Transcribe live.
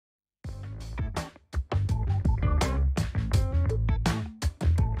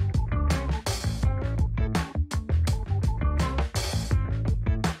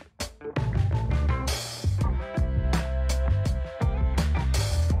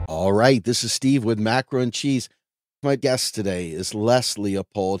All right, this is Steve with Macro and Cheese. My guest today is Les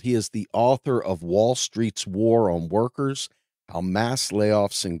Leopold. He is the author of Wall Street's War on Workers, How Mass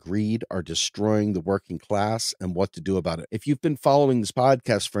Layoffs and Greed Are Destroying the Working Class, and What to Do About It. If you've been following this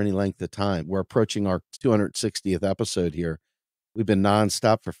podcast for any length of time, we're approaching our 260th episode here. We've been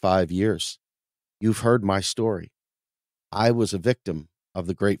nonstop for 5 years. You've heard my story. I was a victim of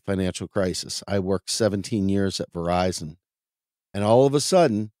the great financial crisis. I worked 17 years at Verizon, and all of a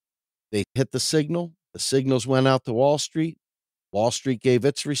sudden, they hit the signal. The signals went out to Wall Street. Wall Street gave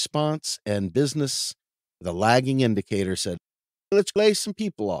its response, and business, the lagging indicator, said, let's lay some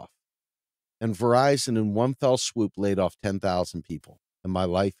people off. And Verizon, in one fell swoop, laid off 10,000 people. And my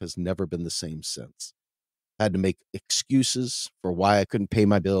life has never been the same since. I had to make excuses for why I couldn't pay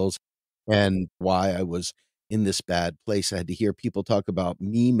my bills and why I was in this bad place. I had to hear people talk about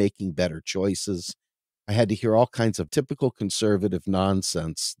me making better choices. I had to hear all kinds of typical conservative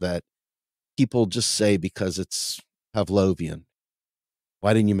nonsense that people just say because it's Pavlovian.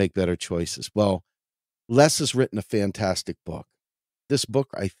 Why didn't you make better choices? Well, Les has written a fantastic book. This book,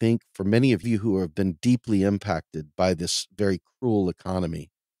 I think, for many of you who have been deeply impacted by this very cruel economy,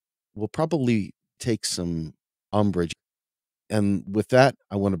 will probably take some umbrage. And with that,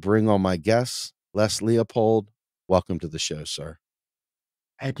 I want to bring on my guests, Les Leopold. Welcome to the show, sir.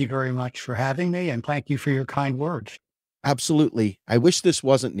 Thank you very much for having me, and thank you for your kind words. Absolutely. I wish this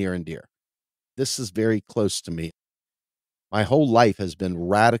wasn't near and dear. This is very close to me. My whole life has been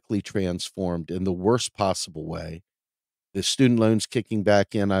radically transformed in the worst possible way. The student loans kicking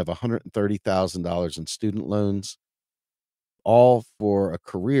back in. I have $130,000 in student loans, all for a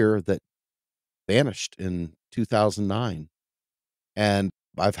career that vanished in 2009. And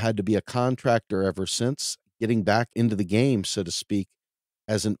I've had to be a contractor ever since. Getting back into the game, so to speak,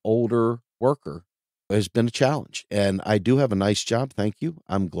 as an older worker has been a challenge. And I do have a nice job. Thank you.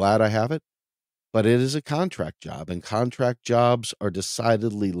 I'm glad I have it. But it is a contract job, and contract jobs are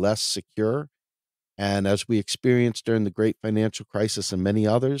decidedly less secure. And as we experienced during the great financial crisis and many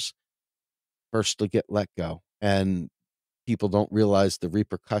others, first to get let go. And people don't realize the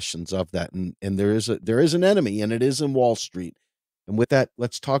repercussions of that. And there is an enemy, and it is in Wall Street. And with that,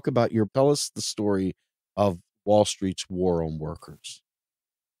 let's talk about tell us the story of Wall Street's War on Workers.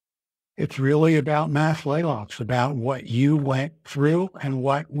 It's really about mass layoffs, about what you went through and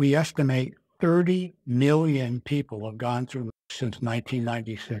what we estimate 30 million people have gone through since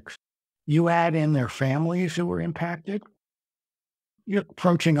 1996. You add in their families who were impacted, you're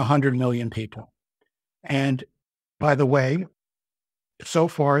approaching 100 million people. And by the way, so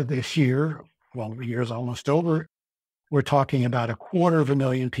far this year, well, the year's almost over, we're talking about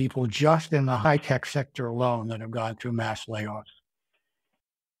 250,000 people just in the high-tech sector alone that have gone through mass layoffs.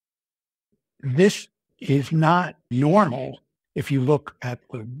 This is not normal if you look at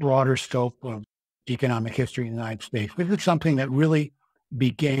the broader scope of economic history in the United States. This is something that really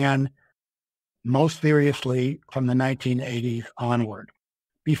began most seriously from the 1980s onward.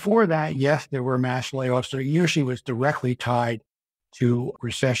 Before that, yes, there were mass layoffs. There usually was directly tied to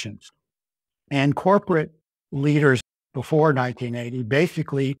recessions. And corporate leaders before 1980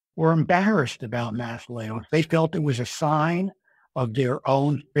 basically were embarrassed about mass layoffs. They felt it was a sign of their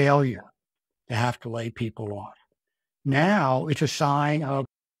own failure to have to lay people off. Now it's a sign of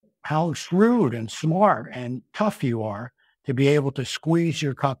how shrewd and smart and tough you are to be able to squeeze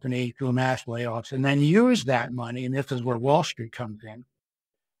your company through mass layoffs and then use that money, and this is where Wall Street comes in.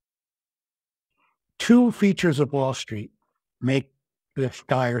 Two features of Wall Street make this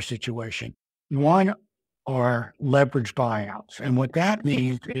dire situation. One are leveraged buyouts. And what that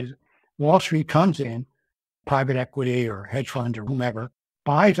means is Wall Street comes in, private equity or hedge fund or whomever,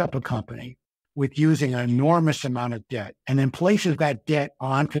 buys up a company with using an enormous amount of debt and then places that debt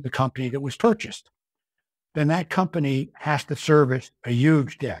onto the company that was purchased. Then that company has to service a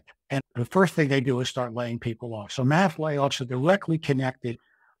huge debt. And the first thing they do is start laying people off. So mass layoffs are directly connected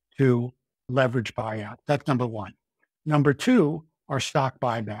to leverage buyout. That's number one. Number two are stock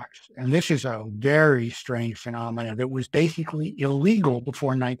buybacks. And this is a very strange phenomenon that was basically illegal before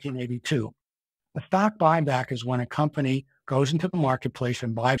 1982. A stock buyback is when a company goes into the marketplace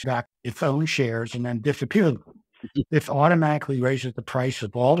and buys back its own shares and then disappears. This automatically raises the price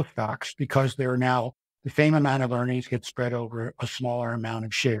of all the stocks because they're now the same amount of earnings get spread over a smaller amount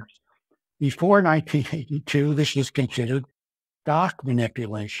of shares. Before 1982, this was considered stock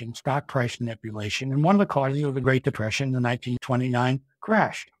manipulation, stock price manipulation, and one of the causes of the Great Depression, the 1929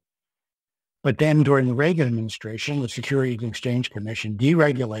 crash. But then during the Reagan administration, the Securities and Exchange Commission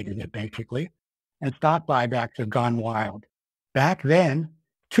deregulated it basically, and stock buybacks have gone wild. Back then,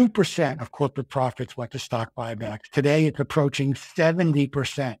 2% of corporate profits went to stock buybacks. Today, it's approaching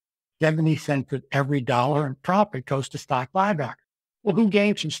 70%. 70 cents of every dollar in profit goes to stock buyback. Well, who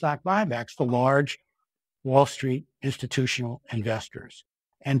gains from stock buybacks? The large Wall Street institutional investors.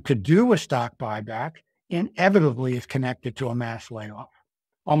 And to do a stock buyback inevitably is connected to a mass layoff.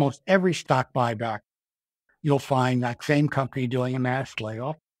 Almost every stock buyback, you'll find that same company doing a mass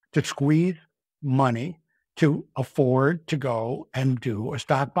layoff to squeeze money to afford to go and do a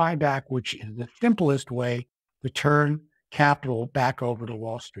stock buyback, which is the simplest way to turn capital back over to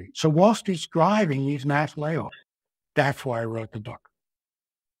Wall Street. So Wall Street's driving these mass layoffs. That's why I wrote the book.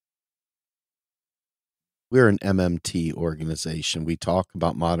 We're an MMT organization. We talk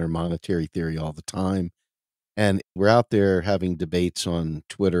about modern monetary theory all the time. And we're out there having debates on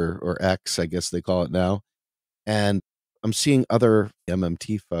Twitter or X, I guess they call it now. And I'm seeing other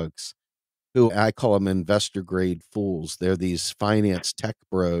MMT folks who I call them investor grade fools. They're these finance tech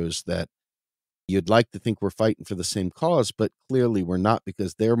bros that you'd like to think we're fighting for the same cause, but clearly we're not,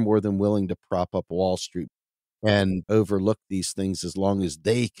 because they're more than willing to prop up Wall Street and overlook these things as long as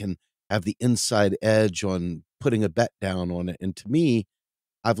they can have the inside edge on putting a bet down on it. And to me,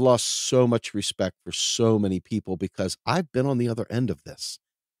 I've lost so much respect for so many people because I've been on the other end of this.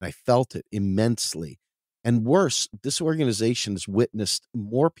 And I felt it immensely. And worse, this organization has witnessed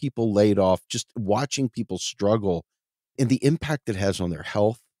more people laid off, just watching people struggle, and the impact it has on their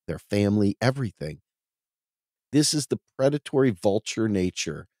health, their family, everything. This is the predatory vulture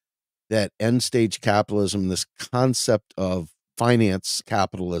nature that end stage capitalism, this concept of finance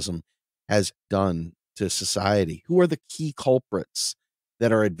capitalism, has done to society. Who are the key culprits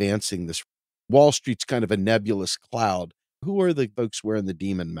that are advancing this? Wall Street's kind of a nebulous cloud. Who are the folks wearing the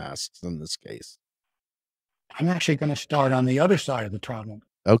demon masks in this case? I'm actually going to start on the other side of the problem.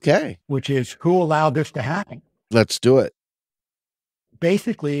 Okay. Which is who allowed this to happen? Let's do it.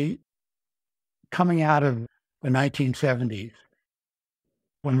 Basically, coming out of the 1970s,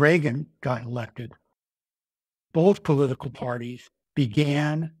 when Reagan got elected, both political parties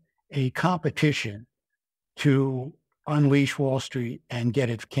began a competition to unleash Wall Street and get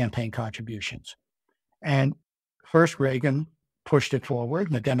its campaign contributions. And first Reagan pushed it forward,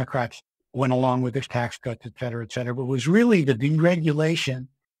 and the Democrats went along with his tax cuts, et cetera, but it was really the deregulation,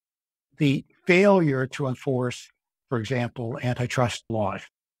 the failure to enforce, for example, antitrust laws,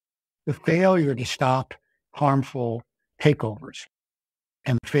 the failure to stop harmful takeovers,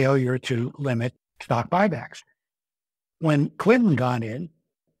 and the failure to limit stock buybacks. When Clinton got in,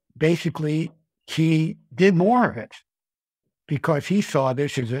 basically he did more of it because he saw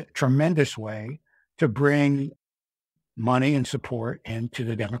this as a tremendous way to bring money and support into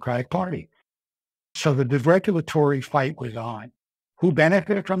the Democratic Party. So the deregulatory fight was on. Who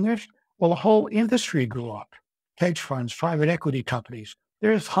benefited from this? Well, the whole industry grew up. Hedge funds, private equity companies.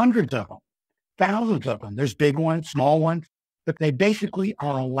 There's hundreds of them, thousands of them. There's big ones, small ones, but they basically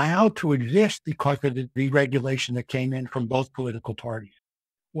are allowed to exist because of the deregulation that came in from both political parties.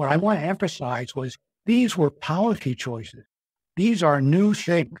 What I want to emphasize was these were policy choices. These are new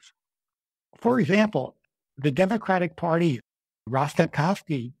things. For example, the Democratic Party,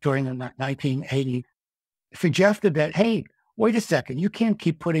 Rostakowski during the 1980s suggested that, hey, wait a second, you can't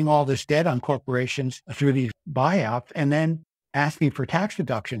keep putting all this debt on corporations through these buyouts and then asking for tax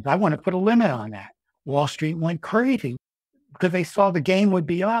deductions. I want to put a limit on that. Wall Street went crazy because they saw the game would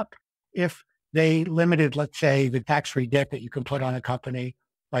be up if they limited, let's say, the tax-free debt that you can put on a company.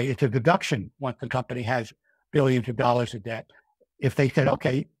 Right? It's a deduction once the company has billions of dollars of debt. If they said,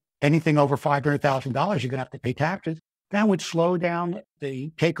 okay, anything over $500,000, you're going to have to pay taxes, that would slow down the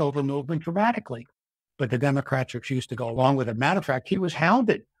takeover movement dramatically. But the Democrats refused to go along with it. Matter of fact, he was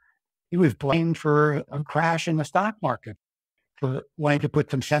hounded. He was blamed for a crash in the stock market for wanting to put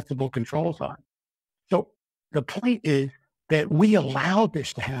some sensible controls on. So the point is that we allowed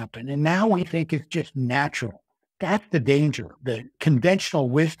this to happen, and now we think it's just natural. That's the danger. The conventional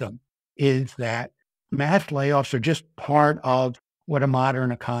wisdom is that mass layoffs are just part of what a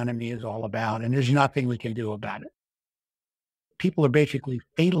modern economy is all about, and there's nothing we can do about it. People are basically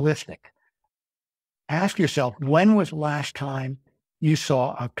fatalistic. Ask yourself, when was the last time you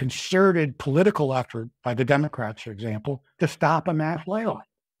saw a concerted political effort by the Democrats, for example, to stop a mass layoff?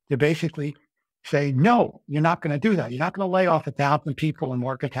 To basically say, no, you're not going to do that. You're not going to lay off 1,000 people in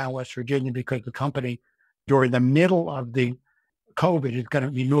Morgantown, West Virginia, because the company during the middle of the COVID is going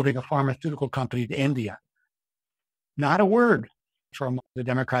to be moving a pharmaceutical company to India. Not a word from the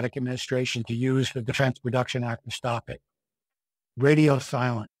Democratic administration to use the Defense Production Act to stop it. Radio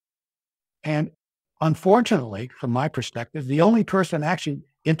silent. And unfortunately, from my perspective, the only person actually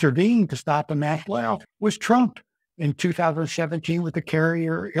intervening to stop a mass layoff was Trump in 2017 with the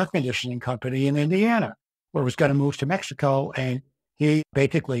Carrier Air Conditioning Company in Indiana, where it was going to move to Mexico. And he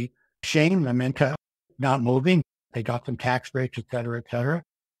basically shame them into not moving. They got some tax breaks, et cetera,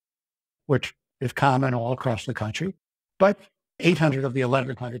 which is common all across the country. But 800 of the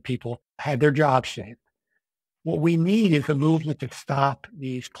 1,100 people had their jobs saved. What we need is a movement to stop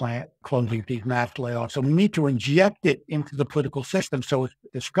these plant closings, these mass layoffs. So we need to inject it into the political system so it's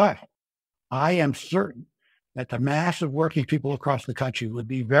discussed. I am certain that the mass of working people across the country would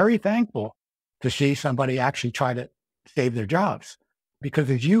be very thankful to see somebody actually try to save their jobs. Because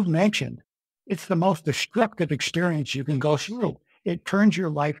as you've mentioned, it's the most destructive experience you can go through. It turns your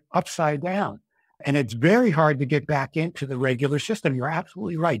life upside down. And it's very hard to get back into the regular system. You're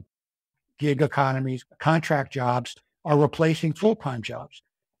absolutely right. Gig economies, contract jobs are replacing full-time jobs.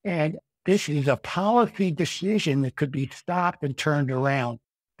 And this is a policy decision that could be stopped and turned around.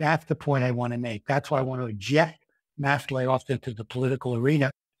 That's the point I want to make. That's why I want to eject mass layoffs into the political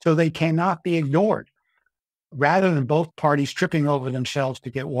arena so they cannot be ignored. Rather than both parties tripping over themselves to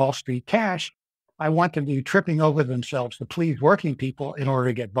get Wall Street cash, I want them to be tripping over themselves to please working people in order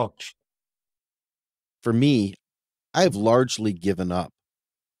to get votes. For me, I've largely given up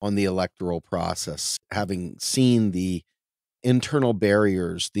on the electoral process, having seen the internal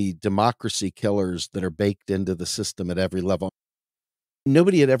barriers, the democracy killers that are baked into the system at every level.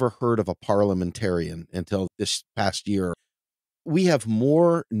 Nobody had ever heard of a parliamentarian until this past year. We have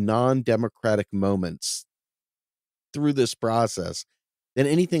more non-democratic moments through this process than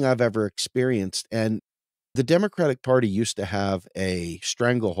anything I've ever experienced. And the Democratic Party used to have a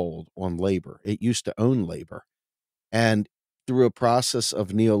stranglehold on labor. It used to own labor. And through a process of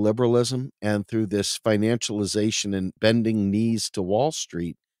neoliberalism and through this financialization and bending knees to Wall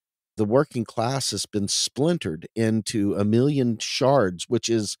Street, the working class has been splintered into a million shards, which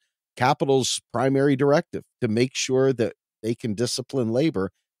is capital's primary directive to make sure that they can discipline labor.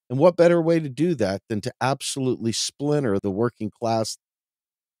 And what better way to do that than to absolutely splinter the working class?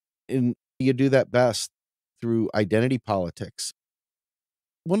 And you do that best through identity politics.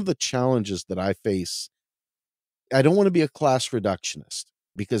 One of the challenges that I face, I don't want to be a class reductionist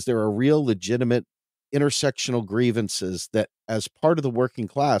because there are real legitimate intersectional grievances that, as part of the working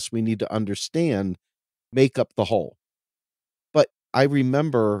class, we need to understand make up the whole. But I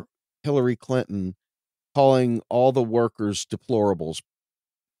remember Hillary Clinton calling all the workers deplorables.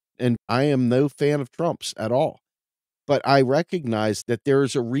 And I am no fan of Trump's at all. But I recognize that there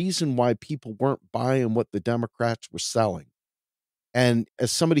is a reason why people weren't buying what the Democrats were selling. And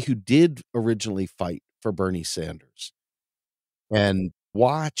as somebody who did originally fight for Bernie Sanders and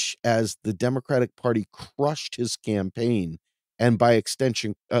watch as the Democratic Party crushed his campaign, and by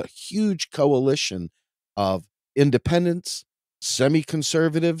extension, a huge coalition of independents,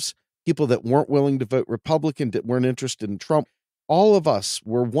 semi-conservatives, people that weren't willing to vote Republican, that weren't interested in Trump. All of us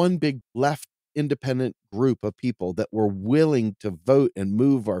were one big left independent group of people that were willing to vote and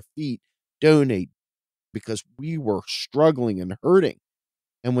move our feet, donate, because we were struggling and hurting.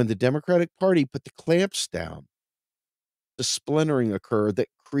 And when the Democratic Party put the clamps down, the splintering occurred that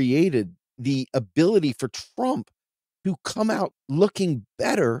created the ability for Trump to come out looking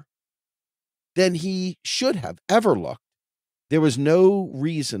better than he should have ever looked. There was no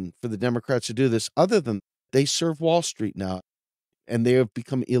reason for the Democrats to do this other than they serve Wall Street now, and they have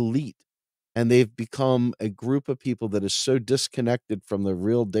become elite, and they've become a group of people that is so disconnected from the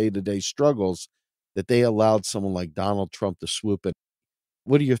real day-to-day struggles that they allowed someone like Donald Trump to swoop in.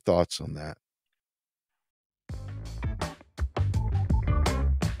 What are your thoughts on that?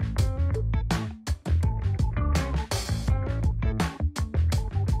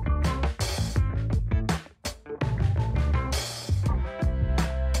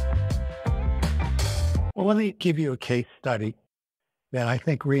 Well, let me give you a case study that I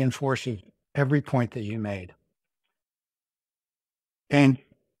think reinforces every point that you made. And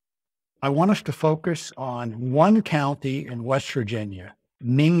I want us to focus on one county in West Virginia,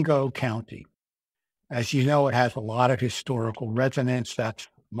 Mingo County. As you know, it has a lot of historical resonance. That's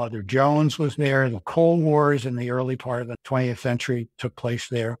Mother Jones was there. The Cold Wars in the early part of the 20th century took place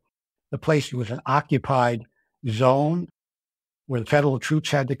there. The place was an occupied zone where the federal troops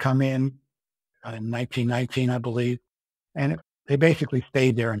had to come in 1919, I believe. And they basically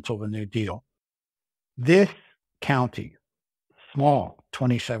stayed there until the New Deal. This county, small,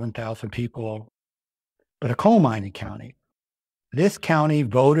 27,000 people, but a coal mining county. This county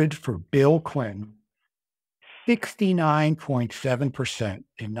voted for Bill Clinton 69.7%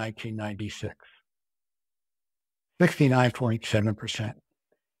 in 1996. 69.7%.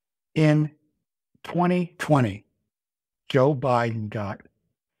 In 2020, Joe Biden got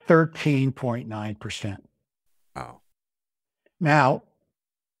 13.9%. Wow. Now,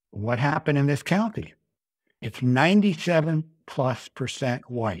 what happened in this county? It's 97+%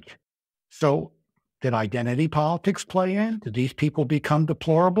 white. So, did identity politics play in? Did these people become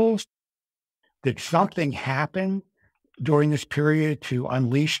deplorables? Did something happen during this period to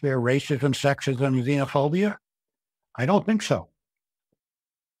unleash their racism, sexism, and xenophobia? I don't think so.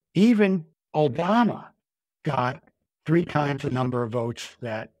 Even Obama got 3 times the number of votes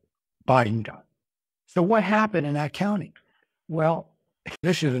that Biden got. So, what happened in that county? Well,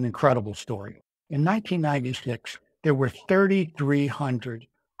 this is an incredible story. In 1996, there were 3,300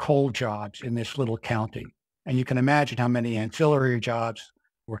 coal jobs in this little county. And you can imagine how many ancillary jobs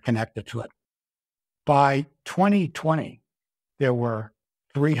were connected to it. By 2020, there were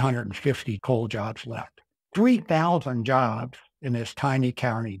 350 coal jobs left. 3,000 jobs in this tiny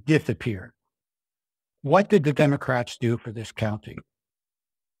county disappeared. What did the Democrats do for this county?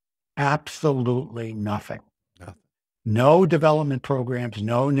 Absolutely nothing. Nothing. No development programs,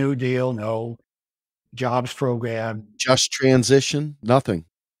 no New Deal, no jobs program. Just transition? Nothing.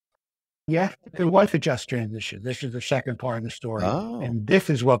 Yes, there was a just transition. This is the second part of the story. Oh, And this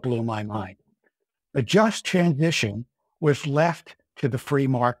is what blew my mind. A just transition was left to the free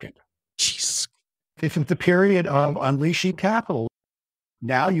market. jeez. This is the period of unleashing capital.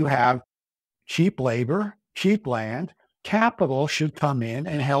 Now you have cheap labor, cheap land. Capital should come in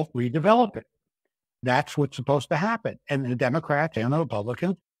and help redevelop it. That's what's supposed to happen. And the Democrats and the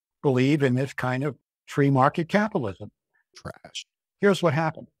Republicans believe in this kind of free market capitalism. Trash. Here's what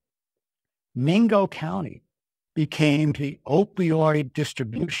happened. Mingo County became the opioid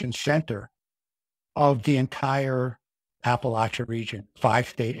distribution center of the entire Appalachia region,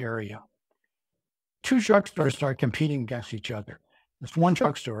 5-state area. 2 drugstores started competing against each other. This one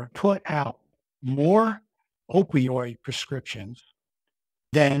drugstore put out more opioid prescriptions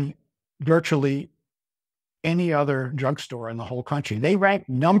than virtually any other drugstore in the whole country. They ranked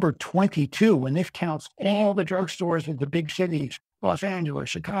number 22, and this counts all the drugstores in the big cities, Los Angeles,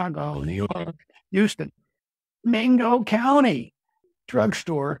 Chicago, New York, Houston. Mingo County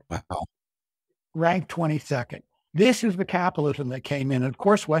drugstore Wow. ranked 22nd. This is the capitalism that came in. And of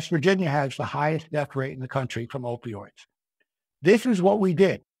course, West Virginia has the highest death rate in the country from opioids. This is what we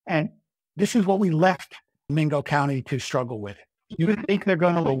did. And this is what we left Mingo County to struggle with. You think they're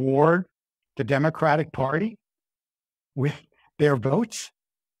going to reward the Democratic Party with their votes?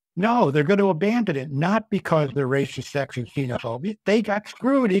 No, they're going to abandon it, not because they're racist, sexist, xenophobic. They got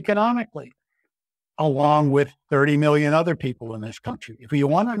screwed economically, along with 30 million other people in this country. If you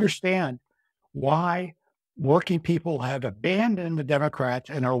want to understand why working people have abandoned the Democrats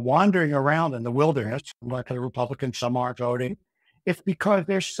and are wandering around in the wilderness, like the Republicans, some aren't voting, it's because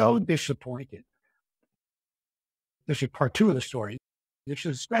they're so disappointed. This is part 2 of the story. This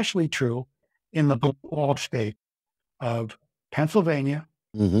is especially true in the blue wall state of Pennsylvania,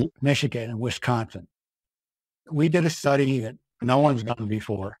 Mhm. Michigan, and Wisconsin. We did a study that no one's done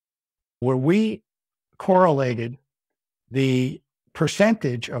before, where we correlated the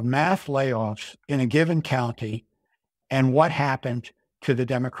percentage of mass layoffs in a given county and what happened to the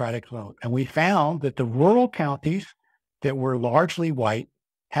Democratic vote. And we found that the rural counties that were largely white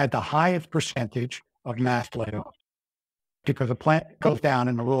had the highest percentage of mass layoffs. Because a plant goes down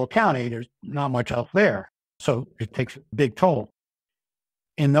in a rural county, there's not much else there. So it takes a big toll.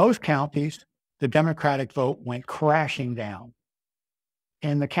 In those counties, the Democratic vote went crashing down.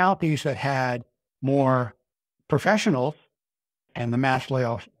 In the counties that had more professionals and the mass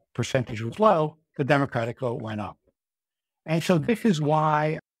layoff percentage was low, the Democratic vote went up. And so this is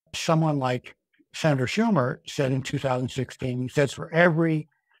why someone like Senator Schumer said in 2016, he says, for every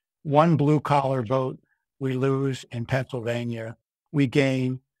one blue-collar vote we lose in Pennsylvania, we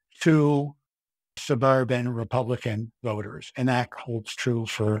gain 2 suburban Republican voters. And that holds true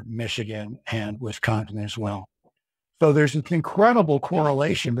for Michigan and Wisconsin as well. So there's an incredible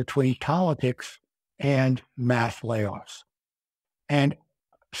correlation between politics and mass layoffs. And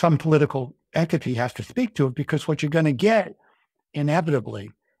some political entity has to speak to it, because what you're going to get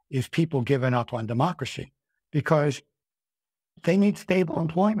inevitably is people giving up on democracy because they need stable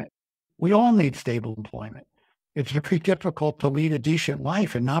employment. We all need stable employment. It's very difficult to lead a decent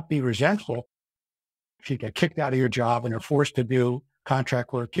life and not be resentful if you get kicked out of your job and are forced to do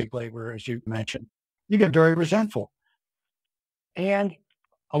contract work, gig labor, as you mentioned. You get very resentful. And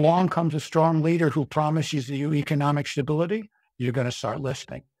along comes a strong leader who promises you economic stability. You're going to start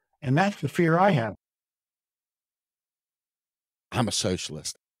listening. And that's the fear I have. I'm a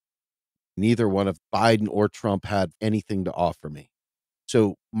socialist. Neither one of Biden or Trump had anything to offer me.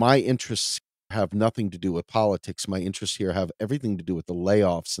 So my interests have nothing to do with politics. My interests here have everything to do with the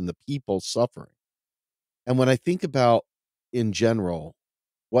layoffs and the people suffering. And when I think about, in general,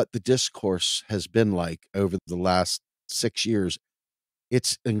 what the discourse has been like over the last 6 years,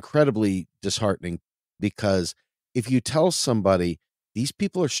 It's incredibly disheartening because if you tell somebody these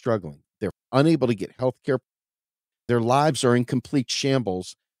people are struggling, they're unable to get health care, their lives are in complete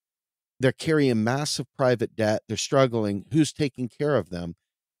shambles, they're carrying massive private debt, they're struggling, who's taking care of them?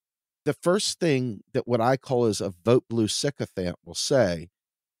 The first thing that what I call is a vote blue sycophant will say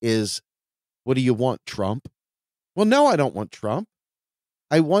is, "What do you want, Trump?" Well, no, I don't want Trump.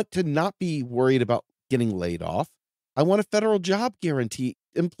 I want to not be worried about getting laid off. I want a federal job guarantee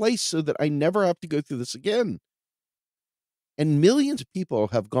in place so that I never have to go through this again. And millions of people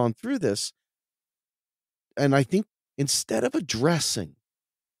have gone through this. And I think instead of addressing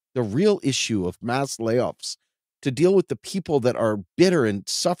the real issue of mass layoffs to deal with the people that are bitter and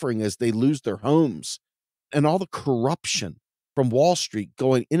suffering as they lose their homes and all the corruption from Wall Street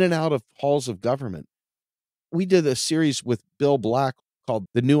going in and out of halls of government. We did a series with Bill Black called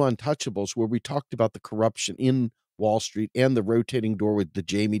The New Untouchables, where we talked about the corruption in Wall Street and the rotating door with the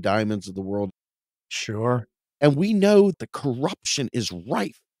Jamie Dimons of the world. Sure. And we know the corruption is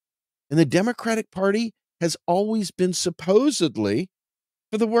rife. And the Democratic Party has always been supposedly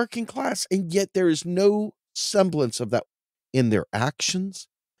for the working class. And yet there is no semblance of that in their actions.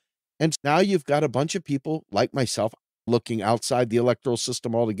 And now you've got a bunch of people like myself looking outside the electoral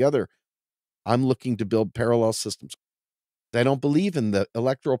system altogether. I'm looking to build parallel systems. I don't believe in the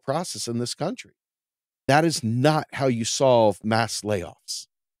electoral process in this country. That is not how you solve mass layoffs.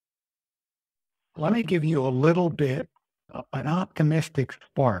 Let me give you a little bit an optimistic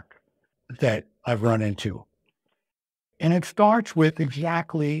spark that I've run into. And it starts with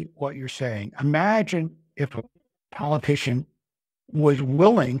exactly what you're saying. Imagine if a politician was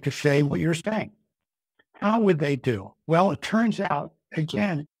willing to say what you're saying. How would they do? Well, it turns out,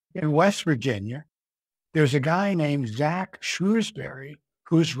 again, in West Virginia, there's a guy named Zach Shrewsbury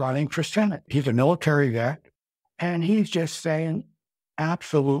who's running for Senate. He's a military vet, and he's just saying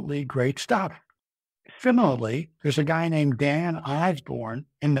absolutely great stuff. Similarly, there's a guy named Dan Osborne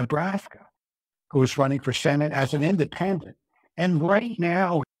in Nebraska who's running for Senate as an independent. And right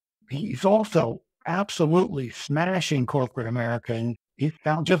now, he's also absolutely smashing corporate America, and he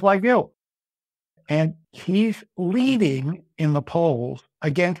sounds just like you. And he's leading in the polls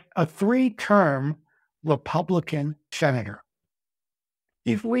against a 3-term Republican senator.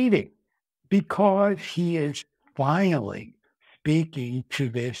 He's leading because he is finally speaking to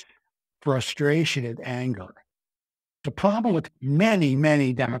this frustration and anger. The problem with many,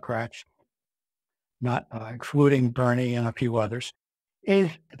 many Democrats, not excluding Bernie and a few others,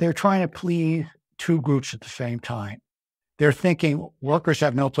 is they're trying to please two groups at the same time. They're thinking workers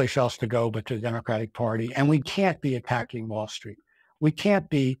have no place else to go but to the Democratic Party, and we can't be attacking Wall Street. We can't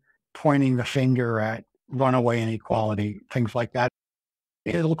be pointing the finger at runaway inequality, things like that.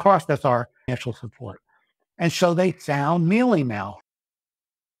 It'll cost us our financial support. And so they sound mealy-mouthed.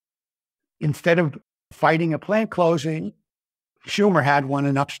 Instead of fighting a plant closing, Schumer had one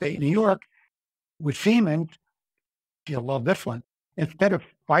in upstate New York with Siemens. You'll love this one. Instead of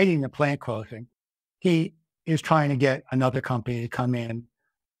fighting the plant closing, he is trying to get another company to come in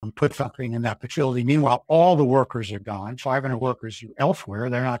and put something in that facility. Meanwhile, all the workers are gone. 500 workers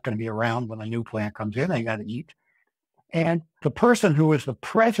elsewhere. They're not going to be around when a new plant comes in. They got to eat. And the person who is the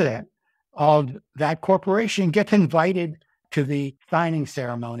president of that corporation gets invited to the signing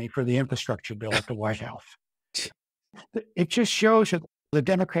ceremony for the infrastructure bill at the White House. It just shows that the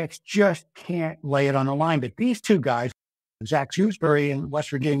Democrats just can't lay it on the line. But these two guys, Zach Shrewsbury in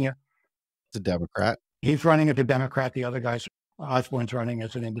West Virginia, It's a Democrat. he's running as a Democrat. The other guy's, Osborne's running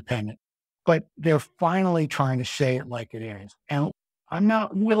as an independent. But they're finally trying to say it like it is. And I'm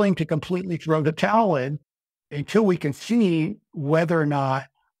not willing to completely throw the towel in until we can see whether or not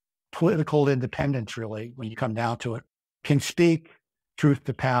political independence, really, when you come down to it, can speak truth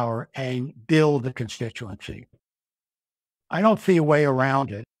to power and build the constituency. I don't see a way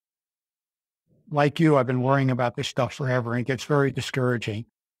around it. Like you, I've been worrying about this stuff forever, and it gets very discouraging.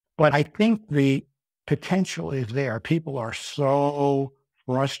 But I think the potential is there. People are so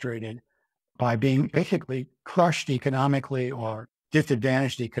frustrated by being basically crushed economically or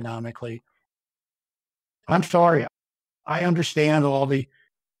disadvantaged economically. I'm sorry. I understand all the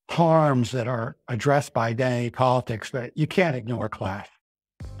harms that are addressed by identity politics, but you can't ignore class.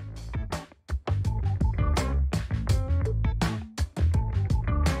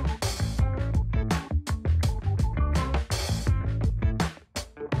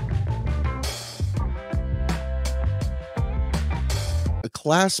 A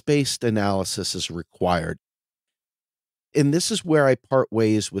class-based analysis is required. And this is where I part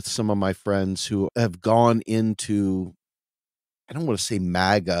ways with some of my friends who have gone into, I don't want to say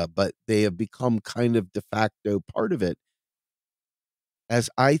MAGA, but they have become kind of de facto part of it. as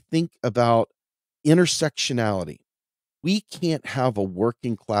I think about intersectionality, we can't have a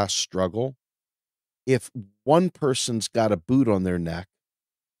working class struggle if one person's got a boot on their neck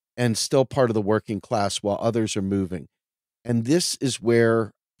and still part of the working class while others are moving. And this is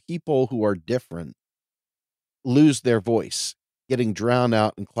where people who are different lose their voice, getting drowned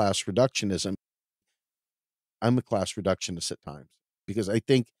out in class reductionism. I'm a class reductionist at times because I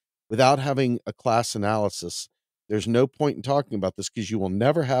think without having a class analysis, there's no point in talking about this because you will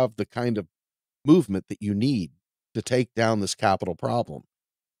never have the kind of movement that you need to take down this capital problem.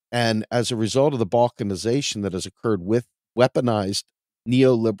 And as a result of the balkanization that has occurred with weaponized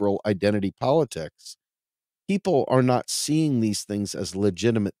neoliberal identity politics, people are not seeing these things as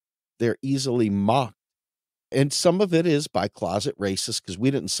legitimate. They're easily mocked. And some of it is by closet racists because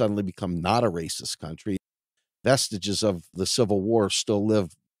we didn't suddenly become not a racist country. Vestiges of the Civil War still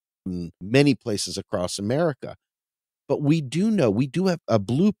live in many places across America. But we do know, we do have a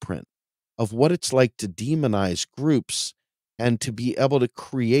blueprint of what it's like to demonize groups and to be able to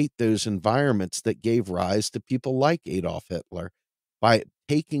create those environments that gave rise to people like Adolf Hitler by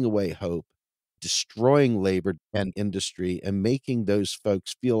taking away hope, destroying labor and industry, and making those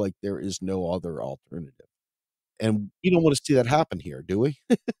folks feel like there is no other alternative. And we don't want to see that happen here, do we?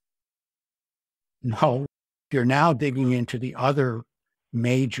 No, you're now digging into the other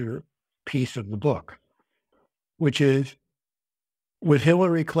major piece of the book, which is, was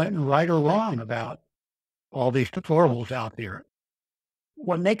Hillary Clinton right or wrong about all these deplorables out there?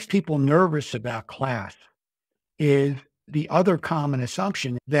 What makes people nervous about class is the other common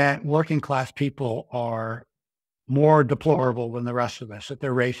assumption that working class people are more deplorable than the rest of us, that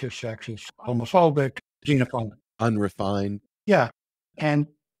they're racist, sexist, homophobic, xenophobic. Unrefined. Yeah. And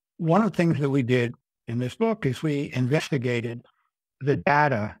one of the things that we did in this book is we investigated the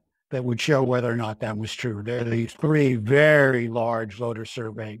data that would show whether or not that was true. There are these three very large voter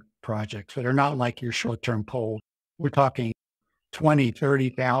survey projects that are not like your short-term poll. We're talking 20,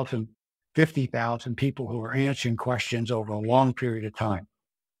 30,000, 50,000 people who are answering questions over a long period of time.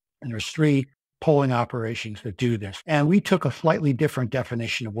 And there's three polling operations that do this. And we took a slightly different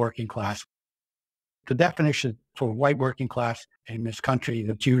definition of working class. The definition for white working class in this country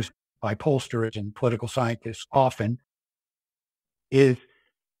that's used by pollsters and political scientists often is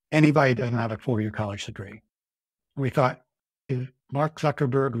anybody who doesn't have a four-year college degree. We thought, is Mark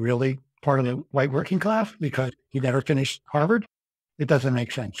Zuckerberg really part of the white working class because he never finished Harvard? It doesn't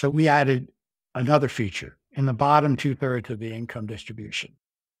make sense. So we added another feature in the bottom 2/3 of the income distribution.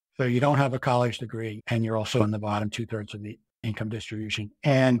 So you don't have a college degree and you're also in the bottom 2/3 of the income distribution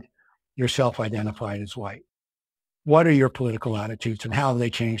and you're self-identified as white. What are your political attitudes and how have they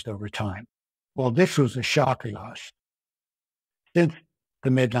changed over time? Well, this was a shock to us. Since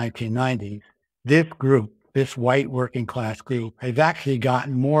the mid-1990s, this group, this white working class group, has actually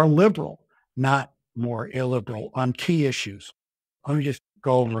gotten more liberal, not more illiberal on key issues. Let me just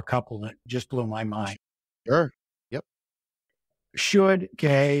go over a couple that just blew my mind. Sure. Yep. Should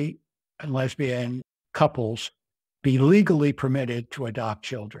gay and lesbian couples be legally permitted to adopt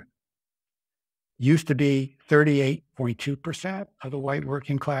children? Used to be 38.2% of the white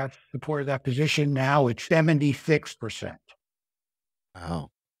working class supported that position. Now it's 76%.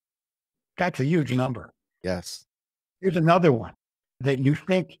 Wow. That's a huge number. Yes. Here's another one that you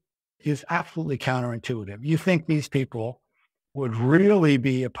think is absolutely counterintuitive. You think these people would really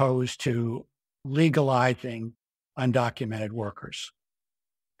be opposed to legalizing undocumented workers.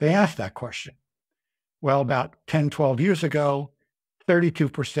 They asked that question. Well, about 10, 12 years ago,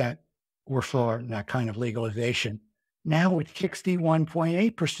 32% were for that kind of legalization. Now it's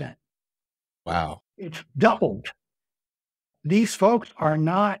 61.8%. Wow. It's doubled. These folks are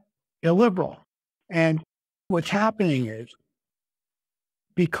not illiberal. And what's happening is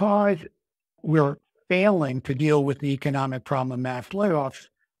because we're failing to deal with the economic problem of mass layoffs,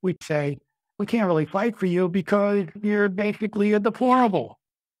 we say, we can't really fight for you because you're basically a deplorable.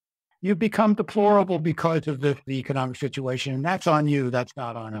 You've become deplorable because of the economic situation, and that's on you, that's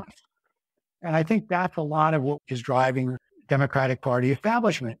not on us. And I think that's a lot of what is driving the Democratic Party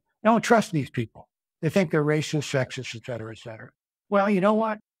establishment. They don't trust these people. They think they're racist, sexist, et cetera, et cetera. Well, you know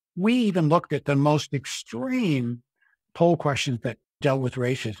what? We even looked at the most extreme poll questions that dealt with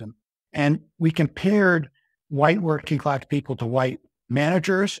racism, and we compared white working class people to white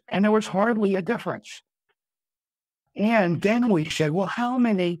managers, and there was hardly a difference. And then we said, well, how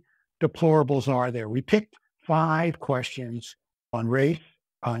many deplorables are there? We picked 5 questions on race,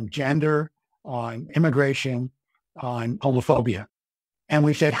 on gender, on immigration, on homophobia. And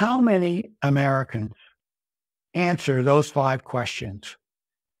we said, how many Americans answer those 5 questions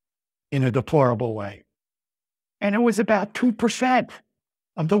in a deplorable way? And it was about 2%.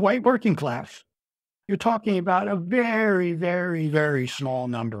 of the white working class. You're talking about a very, very, very small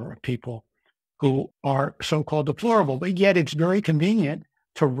number of people who are so-called deplorable, but yet it's very convenient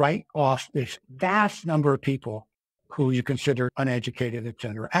to write off this vast number of people who you consider uneducated, et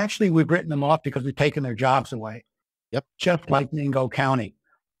cetera. Actually, we've written them off because we've taken their jobs away. Yep. Just like Mingo County.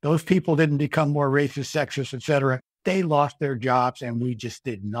 Those people didn't become more racist, sexist, et cetera. They lost their jobs and we just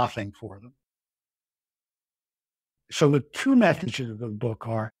did nothing for them. So the two messages of the book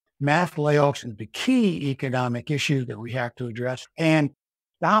are mass layoffs is the key economic issue that we have to address, and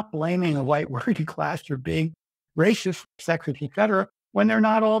stop blaming the white working class for being racist, sexist, et cetera, when they're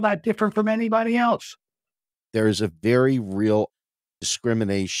not all that different from anybody else. There is a very real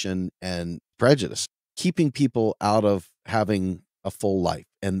discrimination and prejudice, keeping people out of having a full life.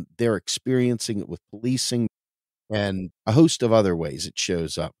 And they're experiencing it with policing and a host of other ways it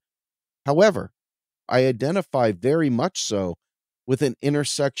shows up. However, I identify very much so with an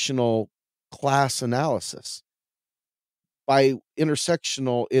intersectional class analysis. By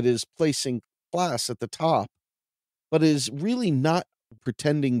intersectional, it is placing class at the top, but is really not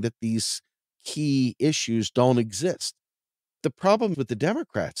pretending that these key issues don't exist. The problem with the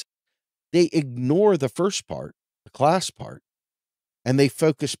Democrats, they ignore the first part, the class part, and they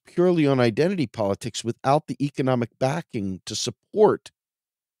focus purely on identity politics without the economic backing to support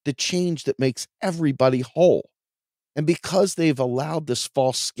the change that makes everybody whole. And because they've allowed this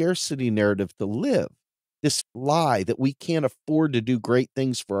false scarcity narrative to live, this lie that we can't afford to do great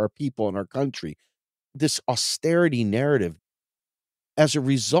things for our people and our country, this austerity narrative, as a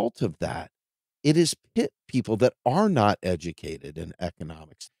result of that, it has pit people that are not educated in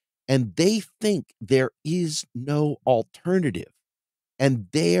economics, and they think there is no alternative, and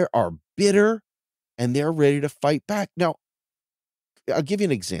they are bitter and they're ready to fight back. Now, I'll give you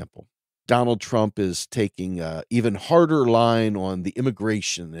an example. Donald Trump is taking a even harder line on the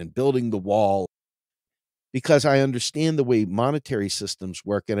immigration and building the wall because I understand the way monetary systems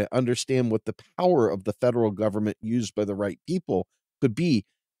work and I understand what the power of the federal government used by the right people could be.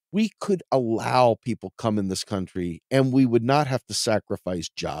 We could allow people come in this country and we would not have to sacrifice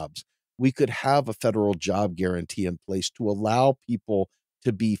jobs. We could have a federal job guarantee in place to allow people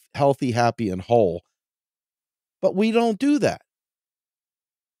to be healthy, happy, and whole. But we don't do that.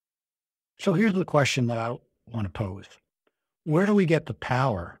 So here's the question that I want to pose. Where do we get the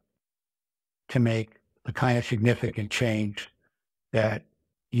power to make the kind of significant change that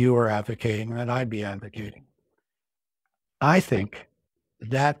you are advocating and that I'd be advocating? I think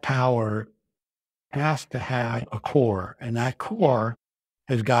that power has to have a core, and that core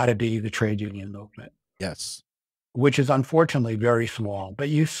has got to be the trade union movement. Yes. Which is unfortunately very small. But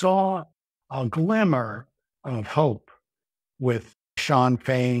you saw a glimmer of hope with Sean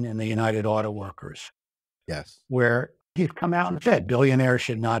Fain and the United Auto Workers, Yes. where he's come out and said billionaires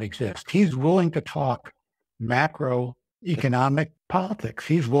should not exist. He's willing to talk macroeconomic politics.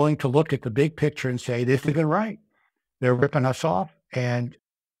 He's willing to look at the big picture and say, this isn't right. They're ripping us off. And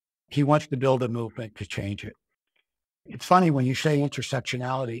he wants to build a movement to change it. It's funny when you say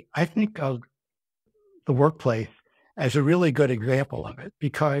intersectionality, I think of the workplace as a really good example of it,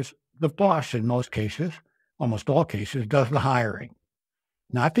 because the boss in most cases, almost all cases, does the hiring,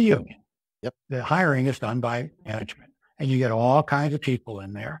 not the union. Yep. The hiring is done by management, and you get all kinds of people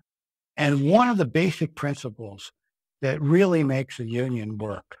in there. And one of the basic principles that really makes a union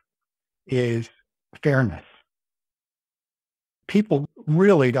work is fairness. People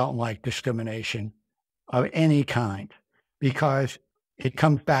really don't like discrimination of any kind because it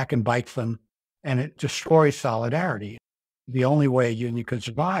comes back and bites them and it destroys solidarity. The only way a union could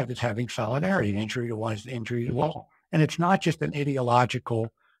survive is having solidarity. Injury to one is injury to all. And it's not just an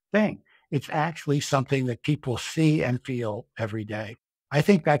ideological thing. It's actually something that people see and feel every day. I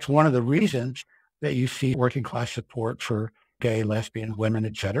think that's one of the reasons that you see working class support for gay, lesbian, women,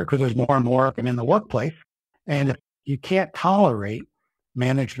 et cetera, because there's more and more of them in the workplace. And if you can't tolerate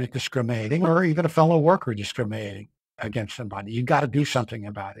management discriminating or even a fellow worker discriminating against somebody, you got to do something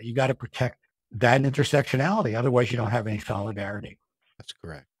about it. You got to protect that intersectionality. Otherwise, you don't have any solidarity. That's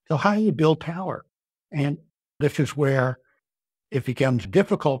correct. So how do you build power? And this is where it becomes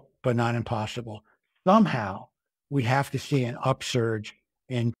difficult, but not impossible. Somehow, we have to see an upsurge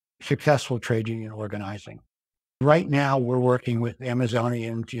in successful trade union organizing. Right now, we're working with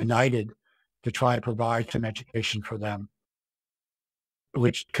Amazonians United to try to provide some education for them,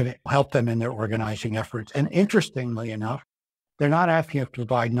 which could help them in their organizing efforts. And interestingly enough, they're not asking us to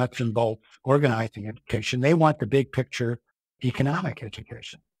provide nuts and bolts organizing education. They want the big picture economic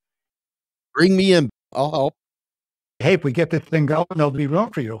education. Bring me in. I'll help. Hey, if we get this thing going, there'll be room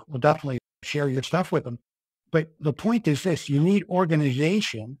for you. We'll definitely share your stuff with them. But the point is this: you need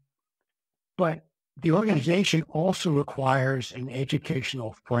organization, but the organization also requires an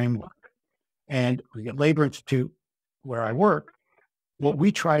educational framework. And the Labor Institute, where I work, what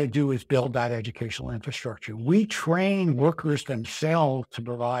we try to do is build that educational infrastructure. We train workers themselves to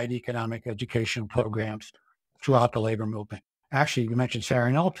provide economic education programs throughout the labor movement. Actually, you mentioned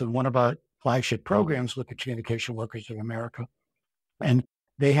Sarah Nelson, one of our flagship programs with the Communication Workers of America. And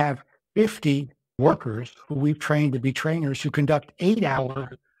they have 50 workers who we've trained to be trainers who conduct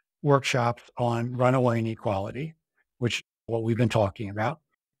 8-hour workshops on runaway inequality, which is what we've been talking about.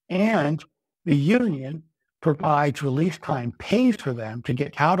 And the union provides release time, pays for them to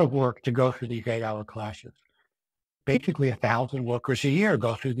get out of work to go through these 8-hour classes. Basically, 1,000 workers a year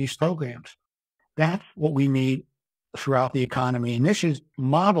go through these programs. That's what we need throughout the economy. And this is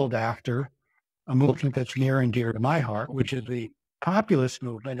modeled after a movement that's near and dear to my heart, which is the populist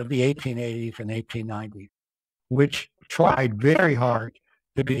movement of the 1880s and 1890s, which tried very hard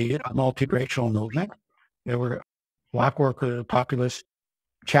to be a multiracial movement. There were Black worker populist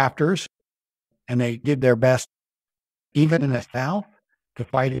chapters, and they did their best, even in the South, to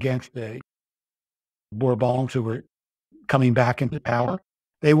fight against the Bourbons who were coming back into power.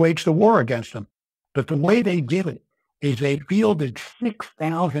 They waged a war against them. But the way they did it is they fielded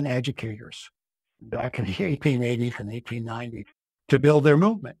 6,000 educators back in the 1880s and 1890s to build their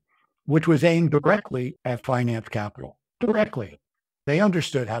movement, which was aimed directly at finance capital. Directly. They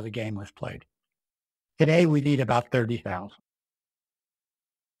understood how the game was played. Today, we need about 30,000.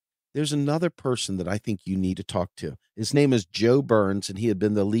 There's another person that I think you need to talk to. His name is Joe Burns, and he had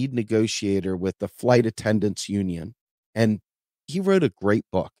been the lead negotiator with the Flight Attendants Union. And he wrote a great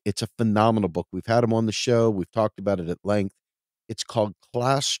book. It's a phenomenal book. We've had him on the show. We've talked about it at length. It's called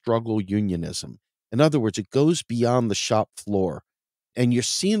Class Struggle Unionism. In other words, it goes beyond the shop floor. And you're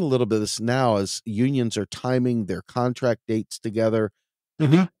seeing a little bit of this now as unions are timing their contract dates together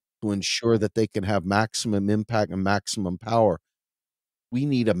Mm-hmm. to ensure that they can have maximum impact and maximum power. We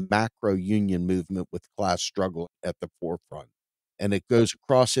need a macro union movement with class struggle at the forefront. And it goes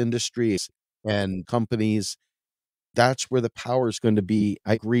across industries and companies. That's where the power is going to be.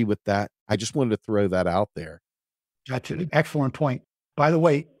 I agree with that. I just wanted to throw that out there. That's an excellent point. By the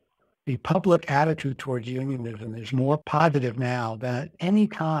way, the public attitude towards unionism is more positive now than at any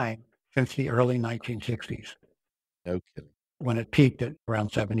time since the early 1960s, No kidding. when it peaked at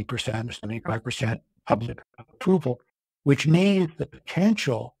around 70% or 75% public approval, which means the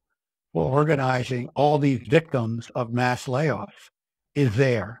potential for organizing all these victims of mass layoffs is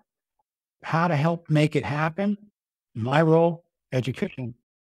there. How to help make it happen? My role, education,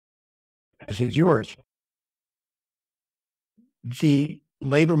 as is yours. The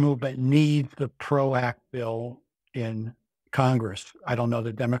labor movement needs the PRO Act bill in Congress. I don't know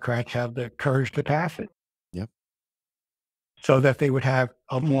that Democrats have the courage to pass it. Yep. So that they would have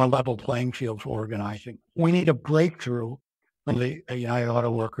a more level playing field for organizing. We need a breakthrough from the United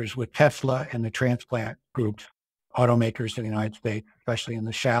Auto Workers with Tesla and the transplant groups, automakers in the United States, especially in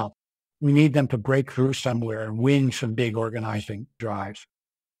the South. We need them to break through somewhere and win some big organizing drives.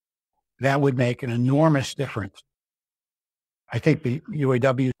 That would make an enormous difference. I think the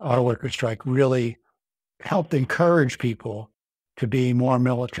UAW auto workers strike really helped encourage people to be more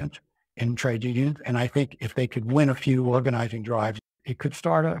militant in trade unions. And I think if they could win a few organizing drives, it could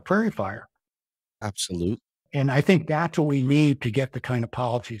start a prairie fire. Absolutely. And I think that's what we need to get the kind of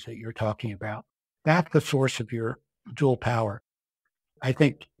policies that you're talking about. That's the source of your dual power. I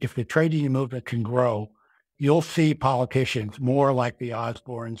think if the trade union movement can grow, you'll see politicians more like the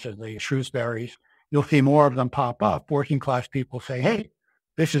Osbornes and the Shrewsburys. You'll see more of them pop up. Working class people say, hey,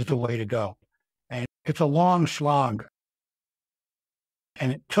 this is the way to go. And it's a long slog.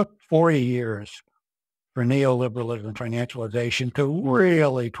 And it took 40 years for neoliberalism and financialization to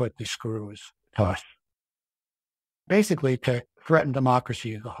really put the screws to us. Basically, to threaten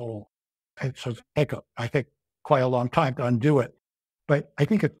democracy as a whole. And so take, I think, quite a long time to undo it. But I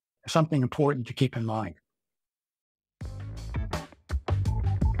think it's something important to keep in mind.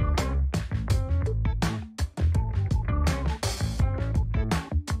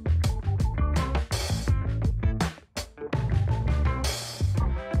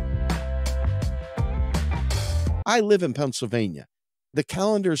 I live in Pennsylvania. The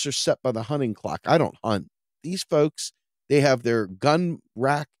calendars are set by the hunting clock. I don't hunt. These folks, they have their gun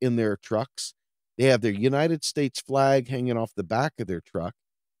rack in their trucks. They have their United States flag hanging off the back of their truck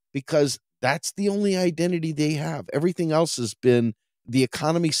because that's the only identity they have. Everything else has been the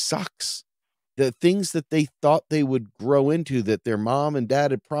economy sucks. The things that they thought they would grow into, that their mom and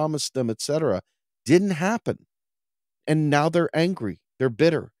dad had promised them, etc., didn't happen. And now they're angry. They're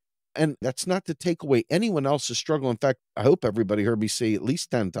bitter. And that's not to take away anyone else's struggle. In fact, I hope everybody heard me say at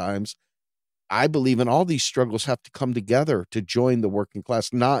least 10 times, I believe in all these struggles have to come together to join the working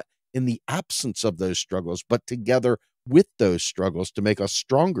class, not in the absence of those struggles, but together with those struggles to make us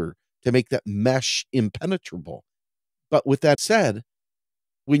stronger, to make that mesh impenetrable. But with that said,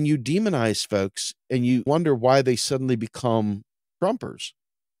 when you demonize folks and you wonder why they suddenly become Trumpers,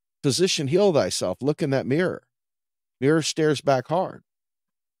 physician, heal thyself, look in that mirror. Mirror stares back hard.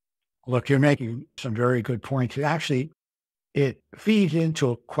 Look, you're making some very good points. Actually, it feeds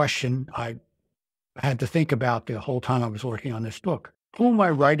into a question I had to think about the whole time I was working on this book. Who am I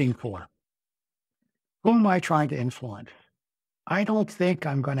writing for? Who am I trying to influence? I don't think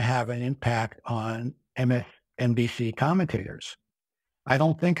I'm going to have an impact on MSNBC commentators. I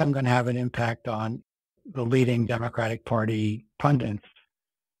don't think I'm going to have an impact on the leading Democratic Party pundits.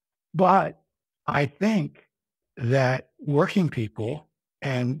 But I think that working people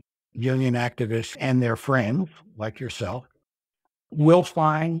and union activists and their friends, like yourself, will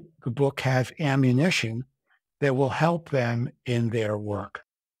find the book has ammunition that will help them in their work.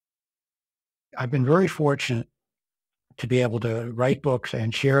 I've been very fortunate to be able to write books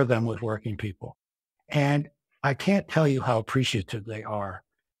and share them with working people. And I can't tell you how appreciative they are.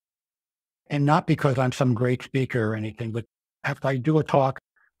 And not because I'm some great speaker or anything, but after I do a talk,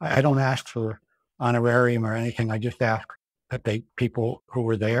 I don't ask for honorarium or anything. I just ask that people who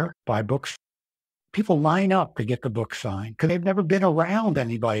were there buy books. People line up to get the book signed because they've never been around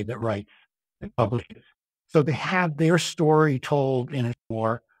anybody that writes and publishes. So to have their story told in a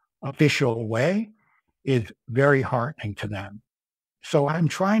more official way is very heartening to them. So I'm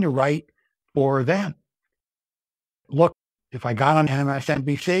trying to write for them. Look, if I got on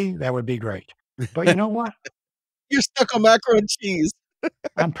MSNBC, that would be great. But you know what? You're stuck on macaroni and cheese.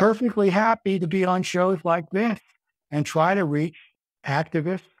 I'm perfectly happy to be on shows like this and try to reach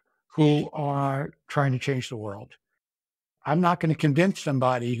activists who are trying to change the world. I'm not going to convince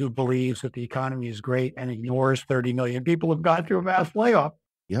somebody who believes that the economy is great and ignores 30 million people who've gone through a mass layoff.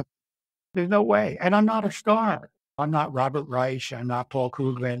 Yep. There's no way. And I'm not a star. I'm not Robert Reich. I'm not Paul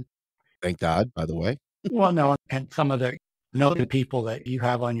Krugman. Thank God, by the way. Well, no. And some of the noted people that you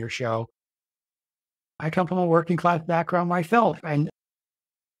have on your show, I come from a working class background myself. And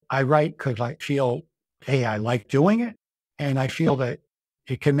I write because I feel, hey, I like doing it. And I feel that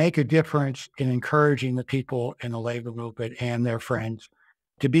it can make a difference in encouraging the people in the labor movement and their friends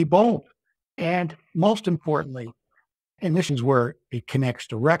to be bold. And most importantly, and this is where it connects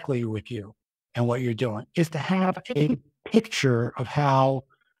directly with you and what you're doing, is to have a picture of how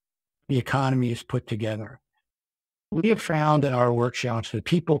the economy is put together. We have found in our workshops that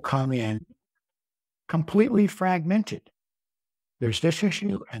people come in completely fragmented. There's this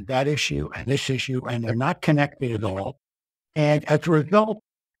issue and that issue and this issue, and they're not connected at all. And as a result,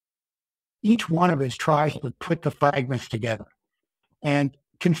 each one of us tries to put the fragments together. And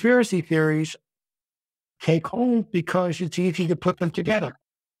conspiracy theories take hold because it's easy to put them together.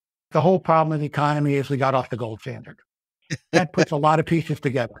 The whole problem of the economy is we got off the gold standard. That puts a lot of pieces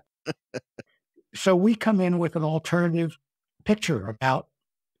together. So we come in with an alternative picture about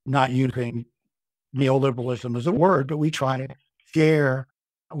not using neoliberalism as a word, but we try to share,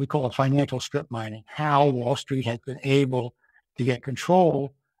 we call it financial strip mining, how Wall Street has been able to get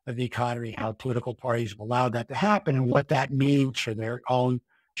control of the economy, how political parties have allowed that to happen, and what that means for their own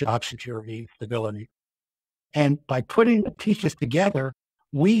job security and stability. And by putting the pieces together,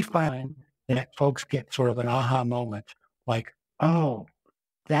 we find that folks get sort of an aha moment, like, oh,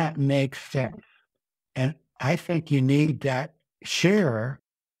 that makes sense. And I think you need that share.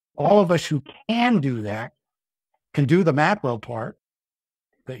 All of us who can do that can do the macro part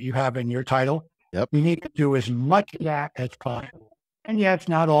that you have in your title. Yep. We need to do as much of that as possible. And yes,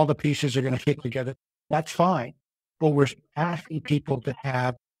 not all the pieces are going to fit together. That's fine. But we're asking people to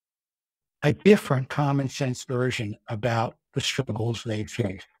have a different common sense version about the struggles they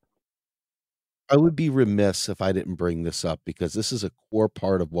face. I would be remiss if I didn't bring this up because this is a core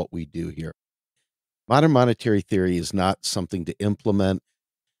part of what we do here. Modern monetary theory is not something to implement.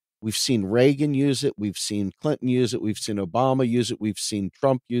 We've seen Reagan use it. We've seen Clinton use it. We've seen Obama use it. We've seen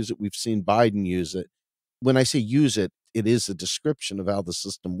Trump use it. We've seen Biden use it. When I say use it, it is a description of how the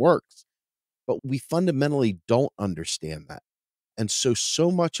system works. But we fundamentally don't understand that. And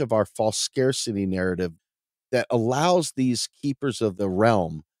so much of our false scarcity narrative that allows these keepers of the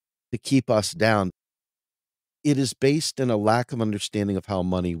realm to keep us down, it is based in a lack of understanding of how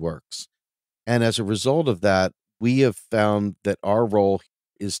money works. And as a result of that, we have found that our role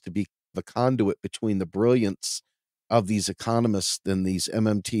is to be the conduit between the brilliance of these economists and these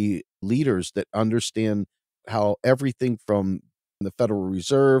MMT leaders that understand how everything from the Federal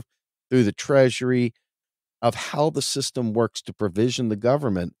Reserve through the Treasury of how the system works to provision the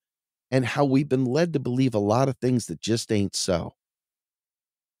government and how we've been led to believe a lot of things that just ain't so.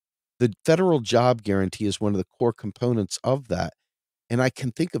 The federal job guarantee is one of the core components of that. And I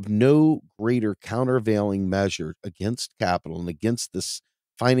can think of no greater countervailing measure against capital and against this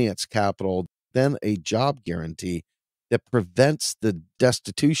finance capital than a job guarantee that prevents the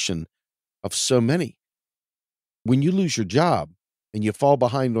destitution of so many. When you lose your job and you fall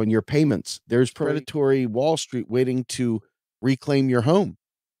behind on your payments, there's predatory Wall Street waiting to reclaim your home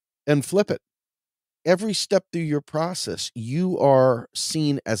and flip it. Every step through your process, you are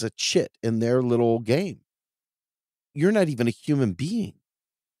seen as a chit in their little game. You're not even a human being.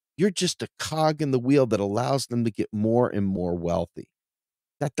 You're just a cog in the wheel that allows them to get more and more wealthy.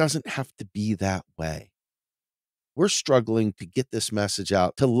 That doesn't have to be that way. We're struggling to get this message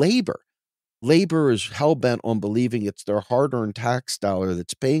out to labor. Labor is hell-bent on believing it's their hard-earned tax dollar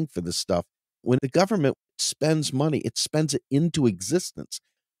that's paying for this stuff. When the government spends money, it spends it into existence.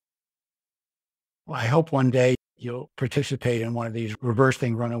 Well, I hope one day you'll participate in one of these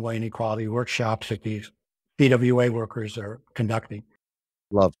reversing runaway inequality workshops that these CWA workers are conducting.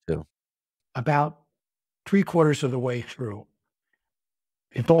 Love to. About 3/4 of the way through,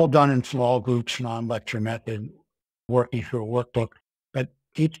 it's all done in small groups, non-lecture method, working through a workbook, but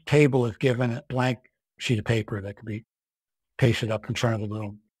each table is given a blank sheet of paper that can be pasted up in front of the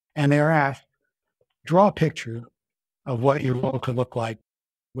room. And they're asked, draw a picture of what your world could look like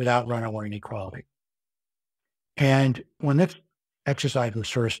without runaway inequality. And when this exercise was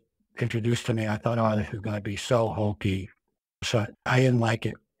first introduced to me, I thought, oh, this is going to be so hokey. So I didn't like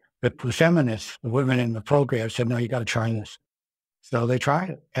it. But the feminists, the women in the program said, no, you got to try this. So they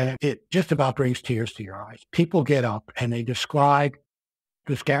tried it. And it just about brings tears to your eyes. People get up and they describe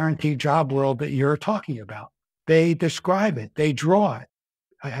this guaranteed job world that you're talking about. They describe it. They draw it.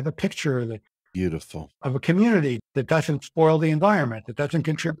 I have a picture of it. Beautiful. Of a community that doesn't spoil the environment, that doesn't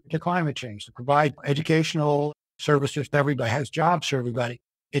contribute to climate change, that provide educational services to everybody, has jobs for everybody.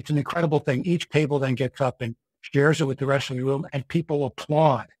 It's an incredible thing. Each table then gets up and shares it with the rest of the room, and people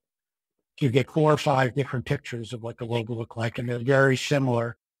applaud. You get 4 or 5 different pictures of what the world will look like, and they're very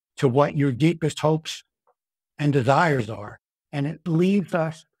similar to what your deepest hopes and desires are. And it leaves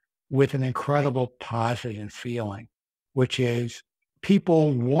us with an incredible positive feeling, which is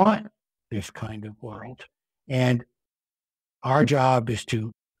people want this kind of world. And our job is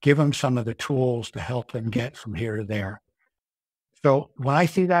to give them some of the tools to help them get from here to there. So when I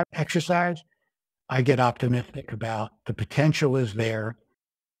see that exercise, I get optimistic about the potential is there.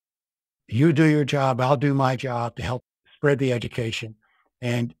 You do your job, I'll do my job to help spread the education.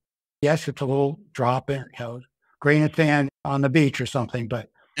 And yes, it's a little drop in, grain of sand on the beach or something, but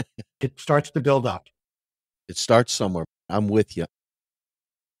it starts to build up. It starts somewhere. I'm with you.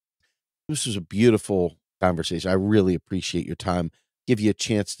 This was a beautiful conversation. I really appreciate your time. Give you a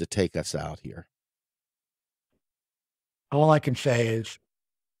chance to take us out here. All I can say is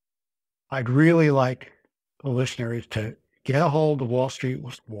I'd really like the listeners to get a hold of Wall Street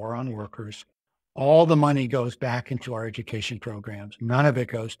War on Workers. All the money goes back into our education programs. None of it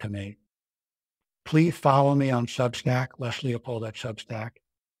goes to me. Please follow me on Substack, Les Leopold at Substack,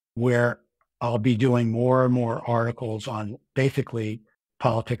 where I'll be doing more and more articles on basically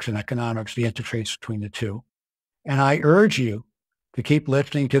politics and economics, the interface between the two. And I urge you to keep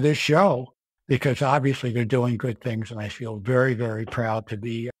listening to this show because obviously they're doing good things. And I feel very, very proud to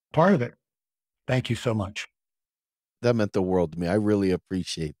be part of it. Thank you so much. That meant the world to me. I really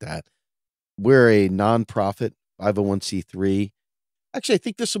appreciate that. We're a nonprofit 501c3. Actually, I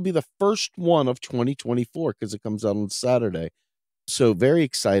think this will be the first one of 2024 because it comes out on Saturday. So very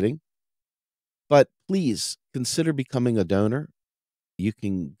exciting. But please consider becoming a donor. You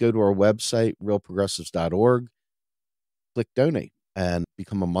can go to our website, realprogressives.org, click donate and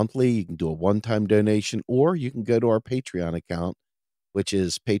become a monthly. You can do a one-time donation, or you can go to our Patreon account, which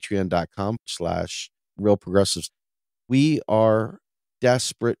is patreon.com/realprogressives. We are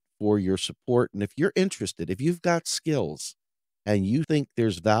desperate for your support. And if you're interested, if you've got skills and you think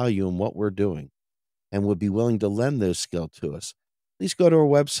there's value in what we're doing and would be willing to lend those skills to us, please go to our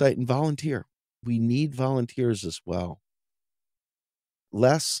website and volunteer. We need volunteers as well.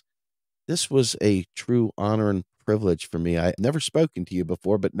 Les, this was a true honor and privilege for me. I've never spoken to you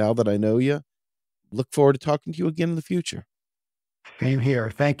before, but now that I know you, look forward to talking to you again in the future. Same here.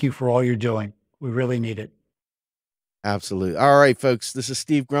 Thank you for all you're doing. We really need it. Absolutely. All right, folks. This is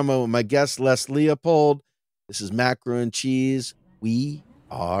Steve Grummo with my guest, Les Leopold. This is Macro and Cheese. We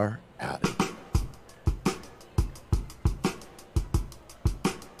are out of here.